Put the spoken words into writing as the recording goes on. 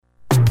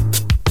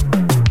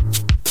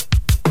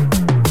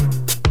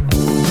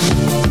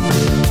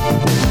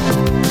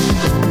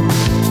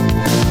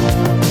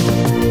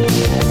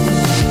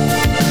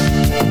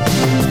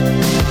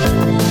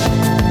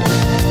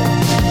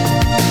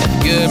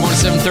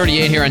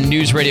6:38 here on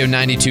News Radio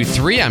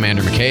 92.3. I'm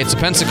Andrew McKay. It's the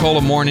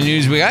Pensacola Morning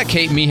News. We got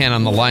Kate Meehan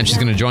on the line. She's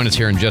going to join us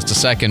here in just a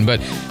second.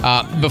 But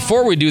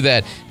before we do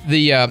that,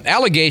 the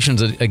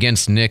allegations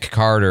against Nick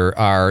Carter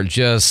are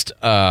just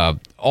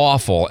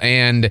awful.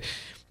 And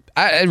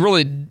I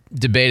really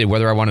debated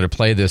whether I wanted to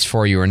play this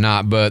for you or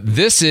not. But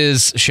this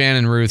is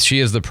Shannon Ruth. She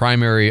is the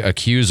primary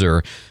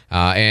accuser,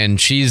 and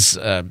she's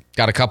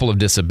got a couple of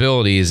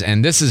disabilities.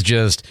 And this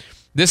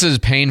is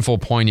painful,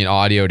 poignant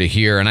audio to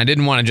hear, and I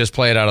didn't want to just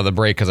play it out of the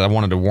break because I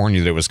wanted to warn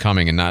you that it was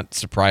coming and not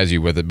surprise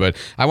you with it. But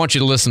I want you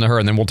to listen to her,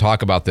 and then we'll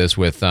talk about this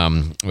with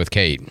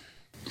Kate.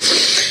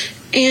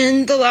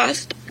 And the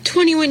last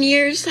 21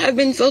 years have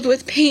been filled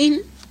with pain,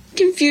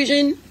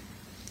 confusion,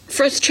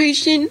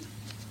 frustration,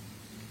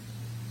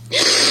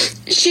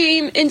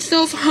 shame, and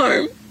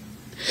self-harm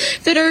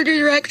that are a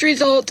direct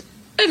result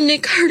of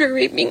Nick Carter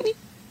raping me.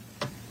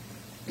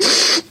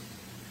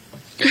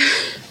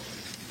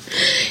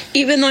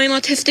 Even though I'm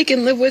autistic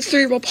and live with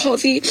cerebral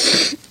palsy,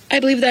 I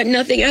believe that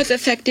nothing has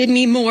affected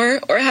me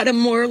more or had a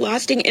more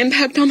lasting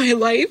impact on my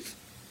life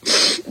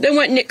than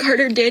what Nick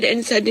Carter did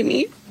and said to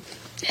me.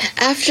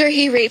 After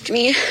he raped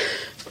me,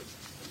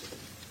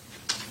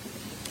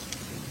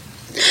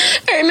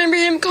 I remember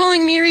him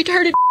calling me a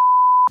retarded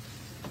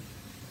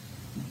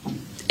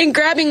and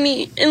grabbing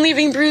me and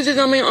leaving bruises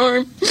on my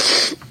arm.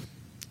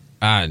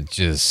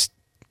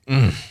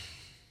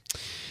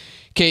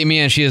 Kate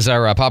Meehan, she is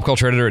our pop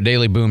culture editor at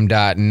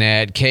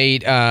dailyboom.net.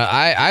 Kate,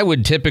 I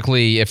would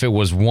typically, if it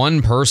was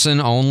one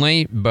person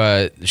only,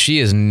 but she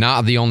is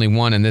not the only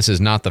one, and this is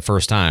not the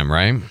first time,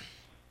 right?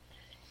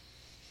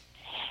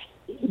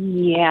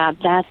 Yeah,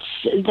 that's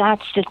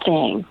the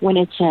thing. When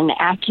it's an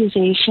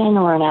accusation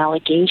or an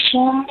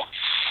allegation,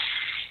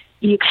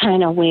 you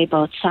kind of weigh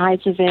both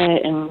sides of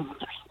it and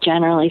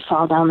generally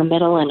fall down the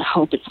middle and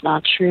hope it's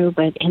not true.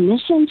 But in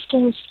this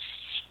instance,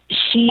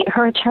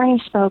 her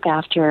attorney spoke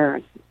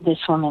after this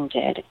woman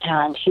did,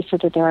 and he said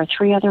that there are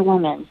 3 other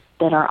women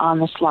that are on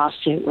this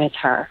lawsuit with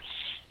her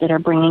that are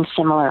bringing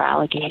similar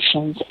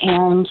allegations.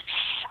 And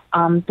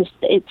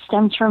it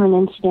stems from an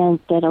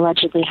incident that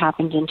allegedly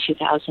happened in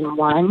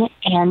 2001.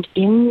 And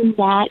in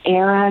that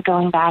era,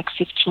 going back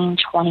 15,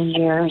 20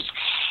 years,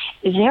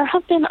 there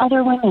have been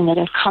other women that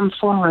have come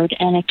forward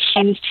and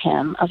accused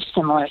him of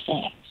similar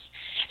things.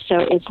 So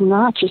it's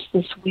not just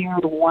this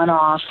weird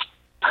one-off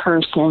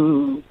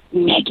person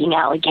making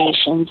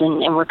allegations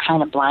and we're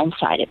kind of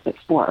blindsided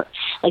before.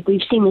 Like,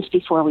 we've seen this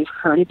before, we've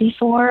heard it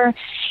before,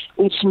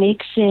 which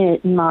makes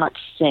it not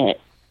sit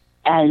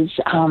as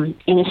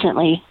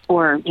innocently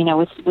or,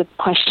 with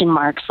question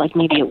marks like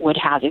maybe it would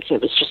have if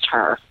it was just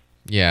her.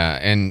 Yeah,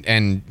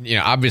 and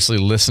obviously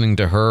listening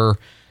to her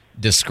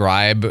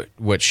describe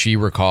what she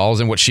recalls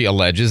and what she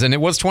alleges, and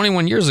it was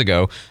 21 years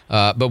ago,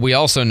 but we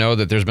also know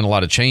that there's been a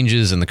lot of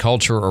changes in the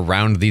culture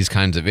around these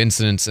kinds of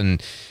incidents.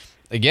 And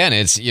again,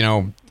 it's,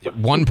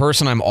 one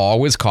person, I'm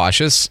always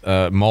cautious.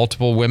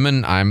 Multiple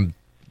women, I'm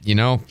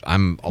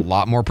a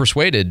lot more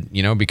persuaded,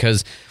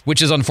 because,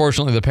 which is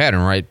unfortunately the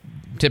pattern, right?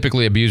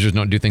 Typically abusers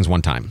don't do things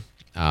one time,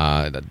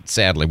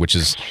 sadly, which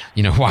is,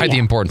 why the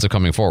importance of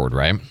coming forward,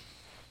 right?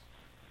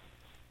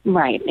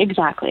 Right,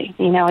 exactly.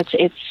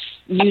 It's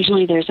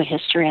usually there's a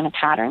history and a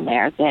pattern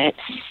there that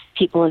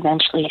people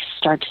eventually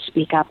start to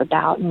speak up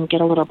about and get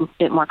a little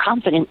bit more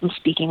confident in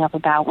speaking up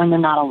about when they're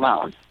not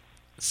alone.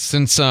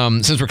 Since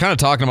we're kind of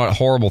talking about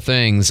horrible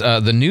things,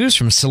 the news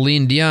from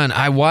Celine Dion,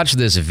 I watched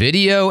this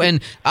video, and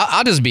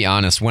I'll just be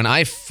honest. When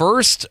I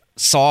first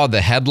saw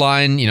the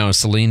headline,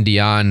 Celine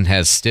Dion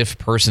has stiff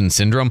person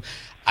syndrome,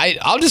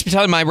 I'll just be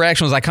telling you my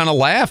reaction was I kind of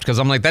laughed because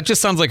I'm like, that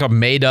just sounds like a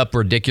made-up,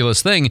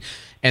 ridiculous thing.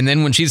 And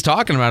then when she's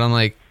talking about it, I'm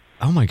like,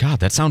 oh my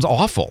God, that sounds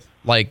awful.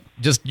 Like,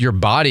 just your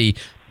body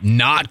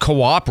not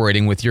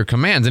cooperating with your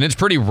commands. And it's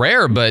pretty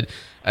rare, but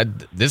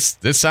this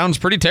sounds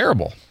pretty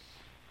terrible.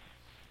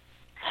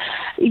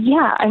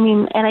 Yeah,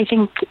 and I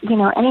think,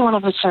 anyone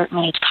of a certain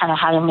age kind of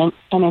had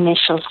an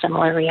initial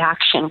similar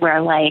reaction where,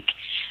 like,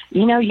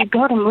 you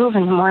go to move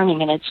in the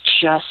morning and it's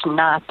just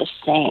not the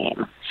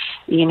same,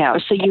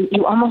 so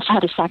you almost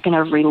had a second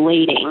of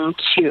relating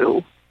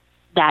to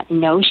that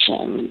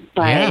notion.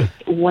 But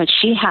what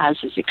she has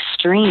is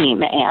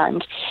extreme,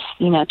 and,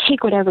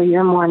 take whatever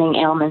your morning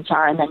ailments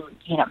are and then,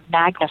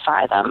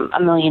 magnify them a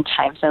million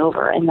times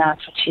over, and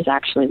that's what she's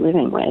actually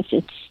living with.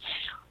 It's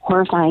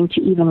horrifying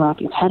to even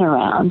wrap your head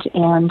around.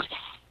 And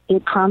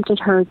it prompted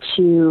her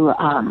to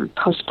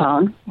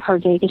postpone her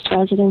Vegas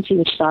residency,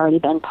 which has already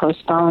been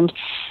postponed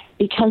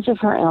because of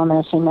her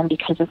illness and then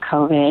because of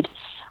COVID.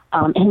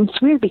 And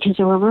it's weird because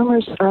there were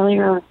rumors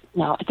earlier,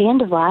 at the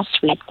end of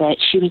last week, that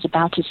she was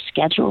about to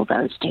schedule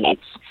those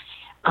dates.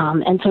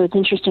 And so it's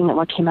interesting that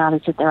what came out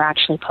is that they're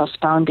actually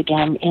postponed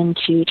again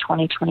into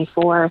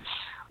 2024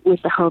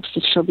 with the hopes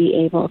that she'll be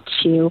able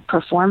to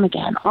perform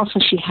again. Also,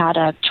 she had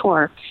a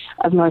tour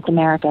of North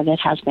America that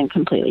has been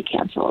completely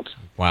canceled.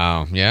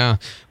 Wow. Yeah.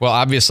 Well,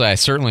 obviously, I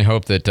certainly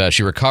hope that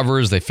she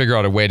recovers. They figure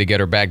out a way to get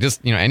her back.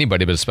 Just,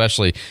 anybody, but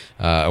especially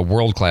a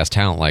world-class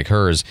talent like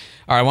hers.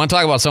 All right, I want to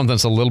talk about something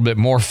that's a little bit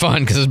more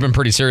fun because there's been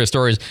pretty serious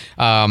stories.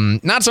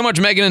 Not so much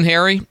Meghan and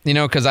Harry,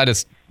 because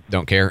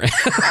don't care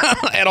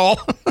at all.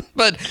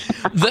 But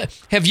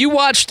have you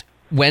watched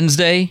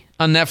Wednesday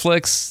on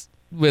Netflix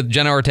with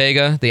Jenna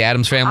Ortega, the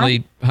Addams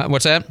Family?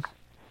 What's that?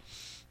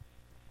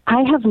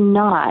 I have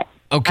not.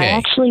 Okay. I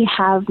actually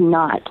have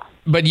not.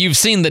 But you've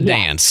seen the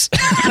dance.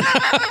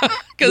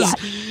 Because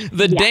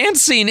the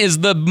dance scene is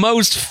the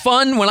most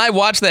fun. When I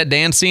watch that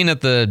dance scene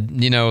at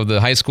the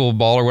high school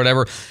ball or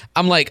whatever,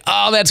 I'm like,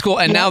 oh, that's cool.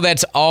 And now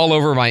that's all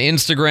over my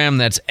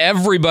Instagram.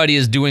 Everybody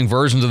is doing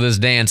versions of this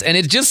dance. And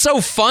it's just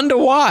so fun to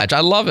watch. I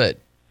love it.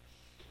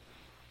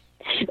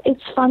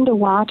 It's fun to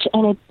watch,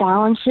 and it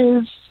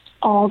balances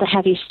all the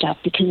heavy stuff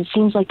because it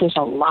seems like there's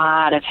a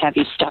lot of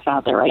heavy stuff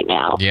out there right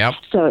now. Yep.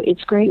 So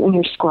it's great when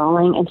you're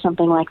scrolling and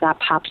something like that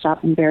pops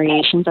up and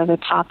variations of it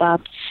pop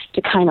up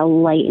to kind of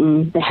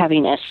lighten the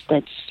heaviness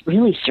that's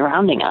really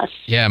surrounding us.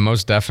 Yeah,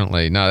 most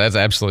definitely. No, that's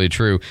absolutely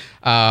true.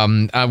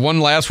 One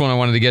last one I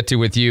wanted to get to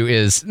with you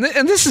is,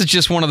 and this is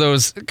just one of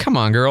those, come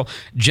on, girl.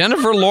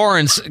 Jennifer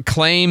Lawrence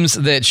claims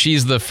that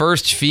she's the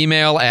first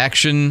female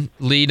action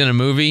lead in a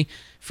movie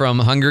from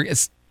Hunger.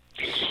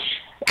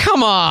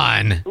 Come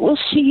on. Well,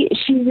 she's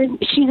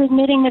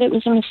admitting that it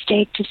was a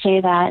mistake to say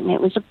that, and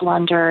it was a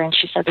blunder, and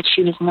she said that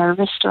she was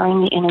nervous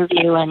during the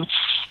interview, and,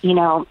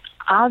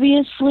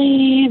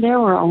 obviously there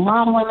were a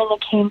lot of women that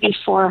came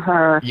before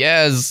her.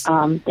 Yes.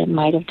 That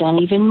might have done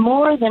even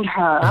more than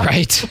her.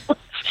 Right.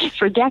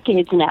 For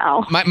decades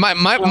now.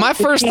 My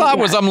first thought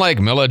was, I'm like,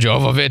 Mila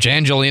Jovovich,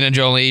 Angelina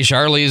Jolie,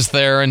 Charlize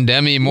Theron,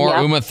 Demi Moore,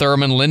 Uma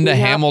Thurman, Linda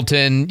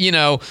Hamilton,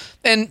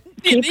 and...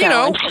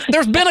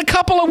 there's been a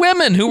couple of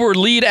women who were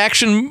lead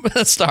action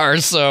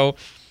stars, so...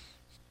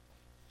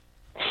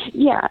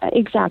 Yeah,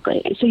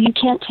 exactly. So you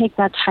can't take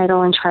that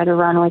title and try to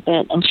run with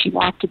it, and she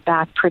walked it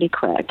back pretty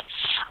quick.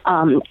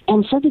 And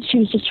said that she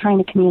was just trying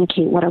to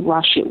communicate what a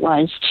rush it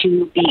was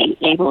to be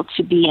able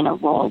to be in a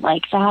role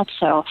like that.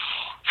 So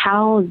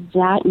how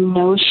that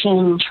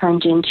notion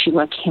turned into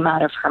what came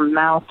out of her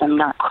mouth, I'm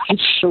not quite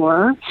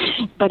sure,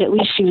 but at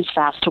least she was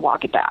fast to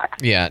walk it back.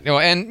 Yeah,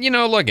 and,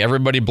 look,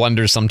 everybody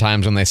blunders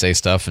sometimes when they say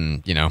stuff,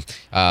 and,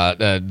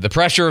 the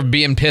pressure of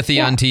being pithy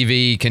on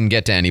TV can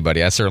get to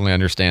anybody. I certainly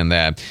understand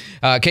that.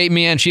 Kate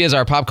Meehan, she is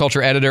our pop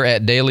culture editor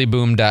at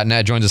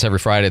dailyboom.net, joins us every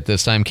Friday at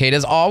this time. Kate,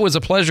 as always,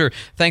 a pleasure.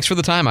 Thanks for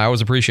the time. I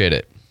always appreciate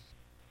it.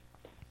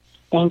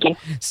 Thank you.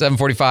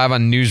 7:45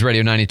 on News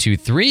Radio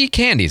 92.3.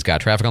 Candy's got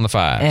traffic on the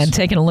 5s. And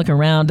taking a look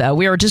around,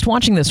 we are just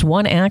watching this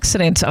one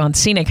accident on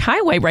Scenic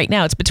Highway right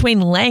now. It's between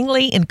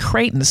Langley and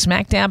Creighton,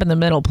 smack dab in the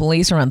middle.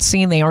 Police are on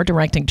scene. They are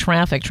directing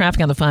traffic.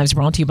 Traffic on the 5s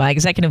brought to you by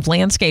Executive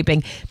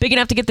Landscaping. Big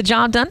enough to get the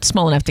job done,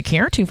 small enough to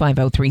care.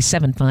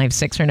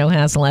 250-3756 or no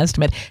hassle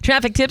estimate.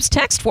 Traffic tips,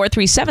 text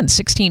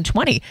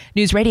 437-1620.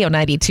 News Radio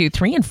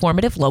 92.3,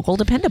 informative, local,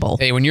 dependable.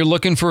 Hey, when you're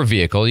looking for a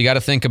vehicle, you got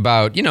to think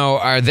about,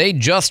 are they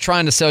just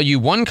trying to sell you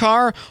one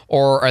car,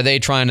 or are they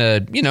trying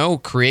to,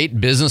 create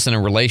business and a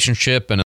relationship and